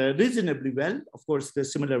matched reasonably well. Of course, the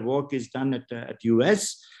similar work is done at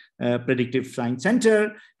US Predictive Science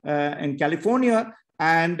Center in California,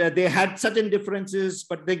 and they had certain differences,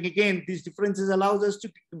 but then again, these differences allows us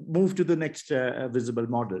to move to the next visible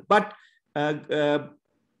model. But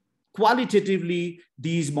qualitatively,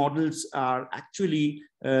 these models are actually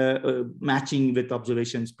matching with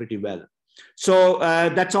observations pretty well. So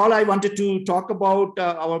that's all I wanted to talk about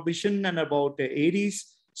our mission and about ARIES.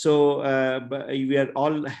 So we are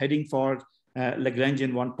all heading for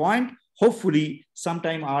Lagrangian 1 point, hopefully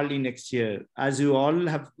sometime early next year. As you all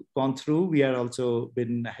have gone through, we are also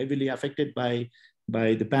been heavily affected by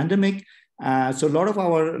the pandemic. So a lot of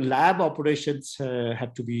our lab operations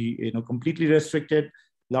had to be completely restricted.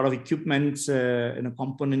 A lot of equipments,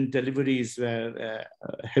 component deliveries were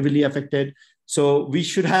heavily affected. So we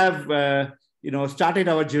should have, started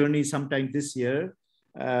our journey sometime this year.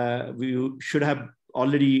 We should have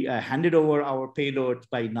already handed over our payload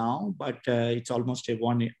by now, but it's almost a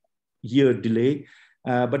 1 year delay.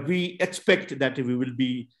 But we expect that we will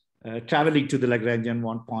be traveling to the Lagrangian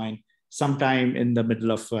 1 point sometime in the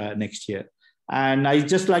middle of next year. And I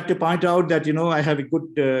just like to point out that, I have a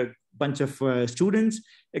good bunch of students,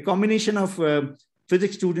 a combination of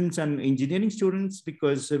physics students and engineering students,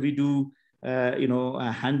 because we do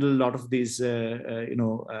handle a lot of these,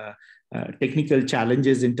 technical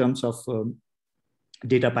challenges in terms of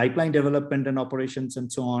data pipeline development and operations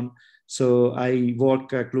and so on. So I work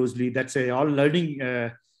closely. That's all learning,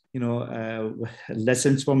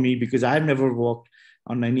 lessons for me, because I've never worked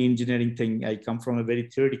on any engineering thing. I come from a very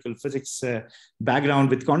theoretical physics background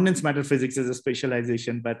with condensed matter physics as a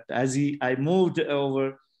specialization. But as I moved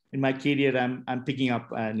over in my career, I'm picking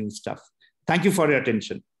up new stuff. Thank you for your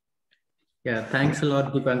attention. Yeah, thanks a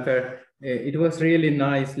lot, Depankar. It was really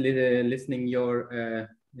nice listening your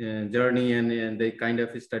journey and the kind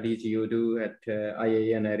of studies you do at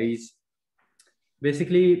IAE and ARIES.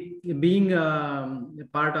 Basically, being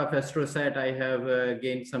part of AstroSat, I have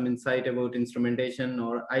gained some insight about instrumentation,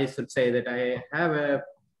 or I should say that I have a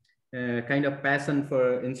kind of passion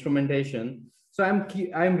for instrumentation. So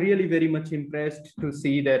I'm really very much impressed to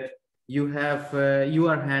see that you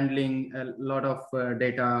are handling a lot of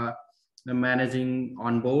data managing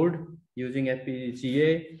on board using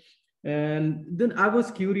FPGA. And then I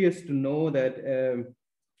was curious to know that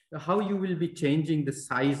how you will be changing the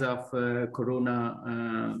size of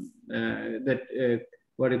corona,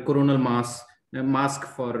 what a coronal mask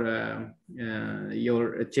for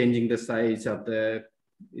your changing the size of the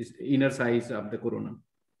inner size of the corona.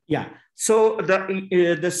 Yeah, so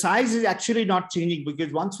the size is actually not changing,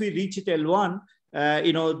 because once we reach it L1,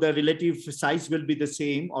 the relative size will be the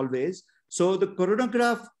same always. So the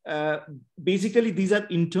coronagraph, basically these are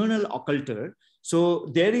internal occulter. So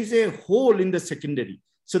there is a hole in the secondary.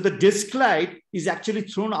 So the disk light is actually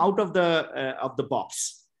thrown out of the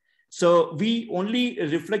box. So we only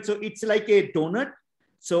reflect. So it's like a donut.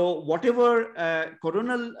 So whatever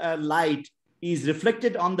coronal light is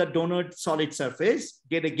reflected on the donut solid surface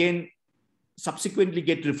subsequently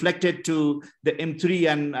get reflected to the M3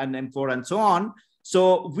 and M4 and so on.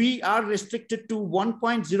 So we are restricted to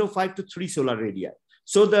 1.05 to 3 solar radii.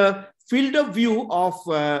 So the field of view of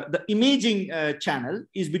the imaging channel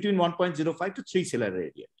is between 1.05 to 3 solar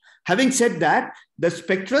radii. Having said that, the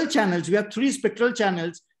spectral channels, we have 3 spectral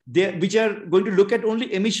channels there, which are going to look at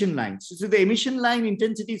only emission lines. So the emission line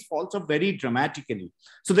intensity falls off very dramatically.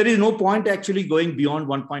 So there is no point actually going beyond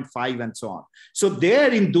 1.5 and so on. So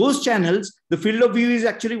there in those channels, the field of view is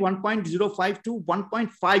actually 1.05 to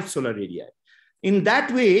 1.5 solar radii. In that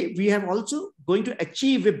way, we have also going to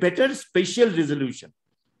achieve a better spatial resolution,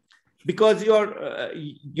 because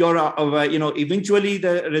eventually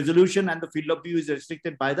the resolution and the field of view is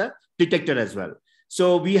restricted by the detector as well.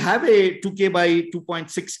 So we have a 2K by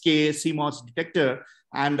 2.6K CMOS detector,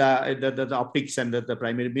 and the optics and the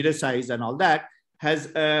primary mirror size and all that has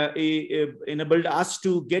enabled us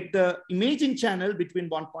to get the imaging channel between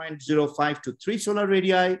 1.05 to 3 solar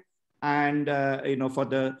radii, and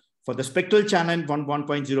for the spectral channel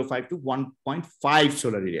 1.05 to 1.5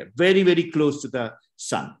 solar radii, very, very close to the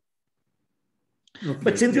sun. Okay,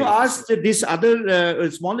 but since you asked this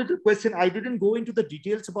other small little question, I didn't go into the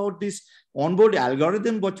details about this onboard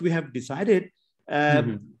algorithm, what we have decided.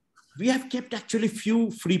 We have kept actually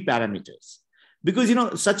few free parameters, because,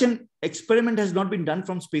 such an experiment has not been done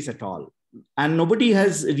from space at all. And nobody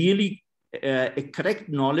has really a correct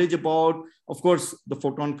knowledge about, of course, the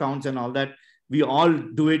photon counts and all that. We all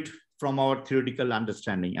do it from our theoretical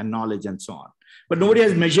understanding and knowledge and so on, but nobody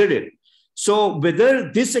has measured it. So whether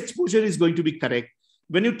this exposure is going to be correct,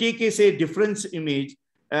 when you take a, say, difference image,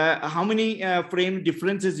 how many frame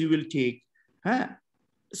differences you will take?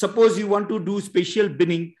 Suppose you want to do spatial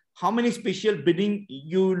binning, how many spatial binning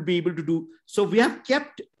you will be able to do? So we have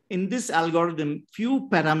kept in this algorithm few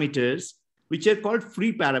parameters, which are called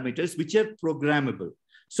free parameters, which are programmable.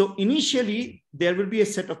 So initially, there will be a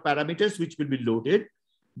set of parameters which will be loaded,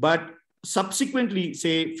 but subsequently,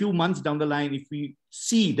 say a few months down the line, if we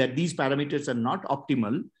see that these parameters are not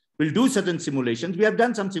optimal, we'll do certain simulations. We have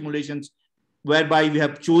done some simulations whereby we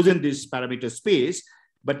have chosen this parameter space,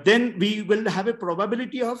 but then we will have a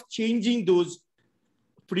probability of changing those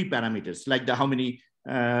free parameters, like how many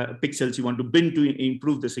pixels you want to bin to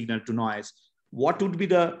improve the signal to noise. What would be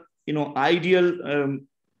the ideal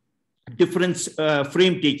difference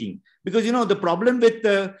frame taking? Because the problem with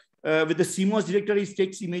the CMOS detector is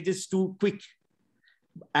takes images too quick,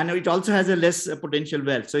 and it also has a less potential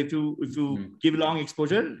well. So if you give long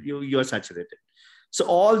exposure, you are saturated. So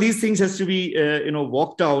all these things has to be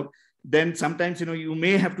worked out. Then sometimes you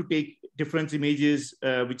may have to take difference images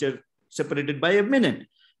which are separated by a minute,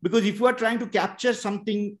 because if you are trying to capture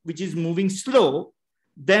something which is moving slow,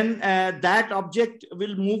 then that object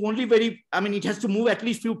will move only it has to move at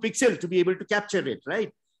least few pixels to be able to capture it,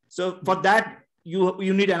 right? So for that,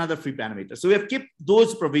 you need another free parameter. So we have kept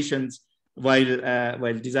those provisions while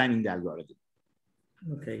designing the algorithm.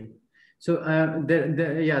 Okay. So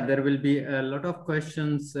there will be a lot of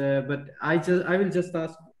questions, but I will just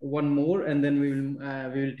ask one more, and then we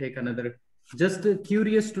will take another. Just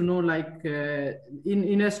curious to know, like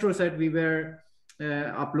in AstroSat, we were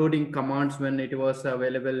uploading commands when it was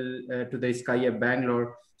available to the Sky App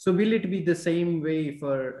Bangalore. So will it be the same way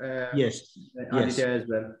for Aditya as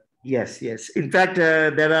well? Yes. In fact,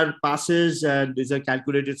 there are passes, and these are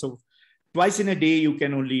calculated. So twice in a day, you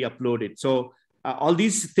can only upload it. So all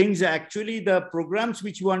these things, actually, the programs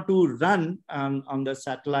which you want to run on the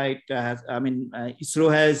satellite,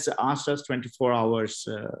 ISRO has asked us 24 hours,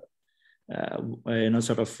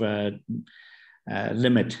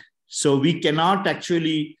 limit. So we cannot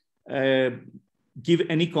actually give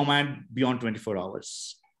any command beyond 24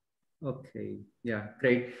 hours. Okay, yeah,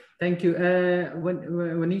 great. Thank you.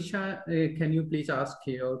 Vanisha, can you please ask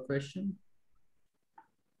your question?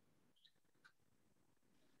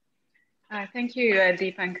 Thank you,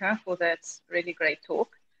 Deepankar, for that really great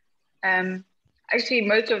talk. Actually,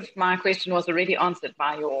 most of my question was already answered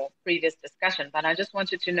by your previous discussion, but I just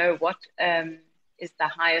wanted to know what is the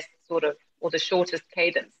highest sort of, or the shortest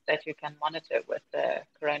cadence that you can monitor with the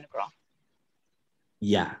coronagraph?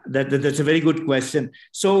 Yeah, that's a very good question.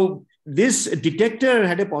 So this detector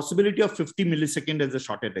had a possibility of 50 millisecond as a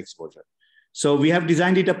shortest exposure. So we have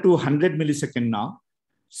designed it up to 100 millisecond now.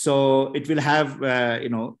 So it will have,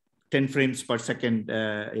 10 frames per second,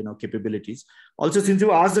 capabilities. Also, since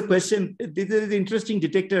you asked the question, this is an interesting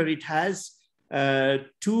detector. It has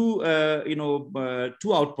two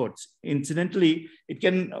outputs. Incidentally, it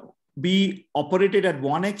can be operated at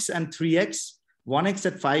 1x and 3x, 1x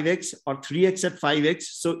at 5x, or 3x at 5x.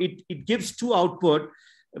 So it gives two output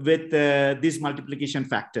with this multiplication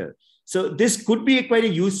factor. So this could be quite a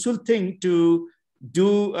useful thing to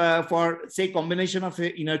do for, say, combination of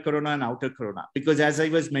inner corona and outer corona, because as I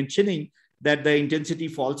was mentioning, that the intensity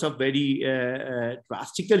falls off very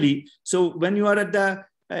drastically. So when you are at the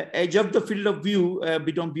edge of the field of view,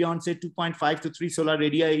 beyond say 2.5 to 3 solar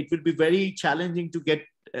radii, it will be very challenging to get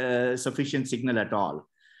sufficient signal at all.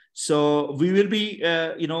 So we will be,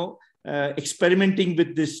 experimenting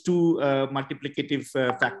with this two multiplicative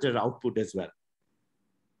factor output as well.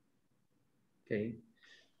 Okay.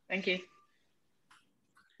 Thank you.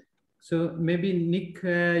 So maybe Nick,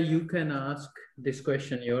 you can ask this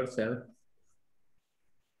question yourself.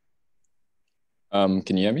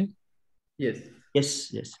 Can you hear me? Yes.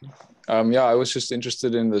 Yeah, I was just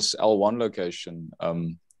interested in this L1 location.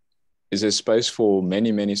 Is there space for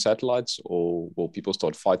many, many satellites, or will people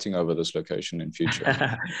start fighting over this location in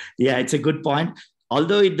future? Yeah, it's a good point.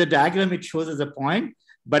 Although in the diagram, it shows as a point,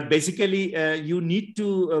 but basically you need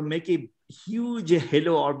to make a huge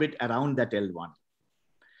halo orbit around that L1.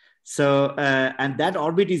 So, and that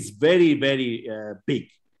orbit is very, very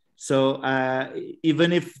big. So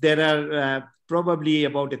even if there are probably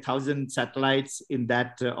about 1,000 satellites in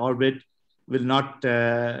that orbit, will not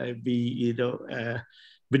be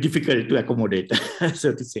difficult to accommodate,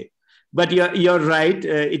 so to say. But you're right.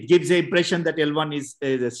 It gives the impression that L1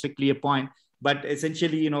 is strictly a point, but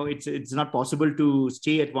essentially, it's not possible to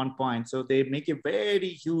stay at one point. So they make a very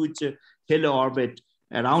huge halo orbit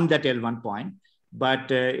around that L1 point.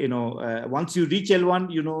 But once you reach L1,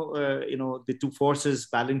 the two forces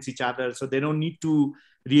balance each other, so they don't need to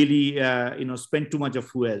really spend too much of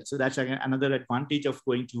fuel. So that's another advantage of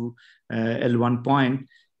going to L1 point,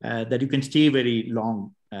 that you can stay very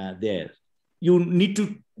long there. You need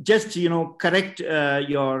to just correct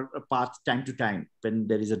your path time to time when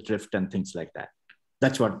there is a drift and things like that.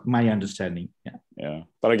 That's what my understanding. Yeah,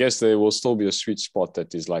 but I guess there will still be a sweet spot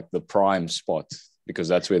that is like the prime spot, because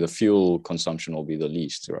that's where the fuel consumption will be the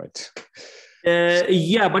least, right?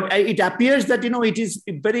 Yeah, but it appears that it is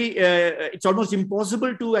very it's almost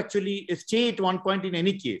impossible to actually stay at one point in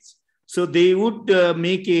any case. So they would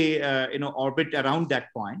make a orbit around that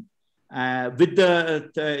point with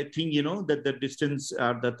the thing that the distance,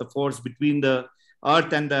 that the force between the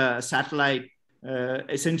Earth and the satellite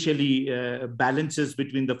essentially balances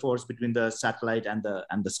between the force between the satellite and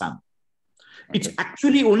the sun. Okay. It's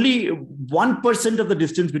actually only 1% of the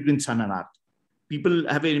distance between sun and Earth. People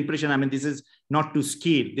have an impression, this is not to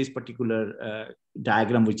scale, this particular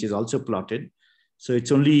diagram, which is also plotted. So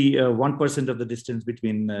it's only 1% of the distance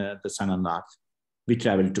between the sun and Earth we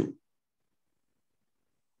travel to.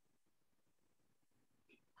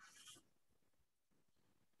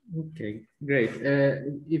 Okay, great.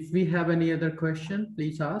 If we have any other question,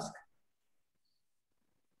 please ask.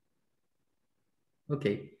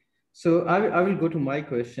 Okay. So I will go to my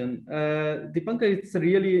question. Deepankar, it's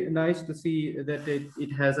really nice to see that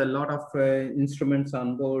it has a lot of instruments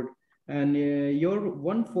on board, and your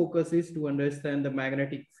one focus is to understand the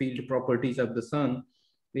magnetic field properties of the sun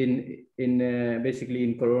in basically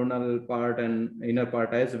in coronal part and inner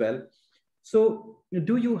part as well. So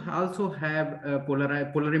do you also have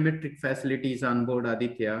polarimetric facilities on board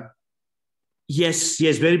Aditya? Yes,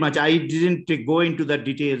 very much. I didn't go into the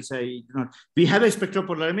details. We have a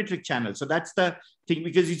spectropolarimetric channel. So that's the thing,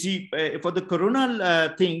 because you see, for the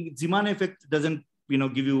coronal thing, Zeeman effect doesn't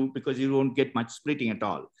give you, because you won't get much splitting at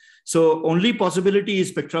all. So only possibility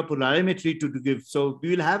is spectropolarimetry to give. So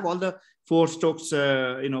we will have all the 4 Stokes,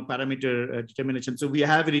 parameter determination. So we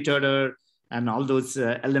have retarder and all those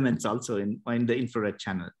elements also in the infrared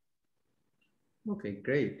channel. Okay,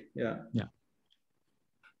 great. Yeah. Yeah.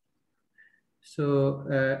 So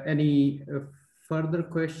any further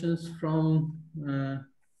questions from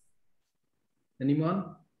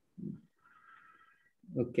anyone?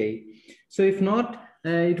 Okay. So if not,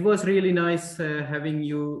 it was really nice having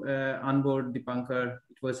you on board, Depankar.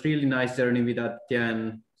 It was really nice journey with Aditya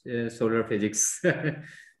and solar physics.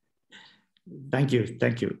 Thank you.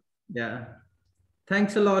 Thank you. Yeah.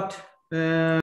 Thanks a lot.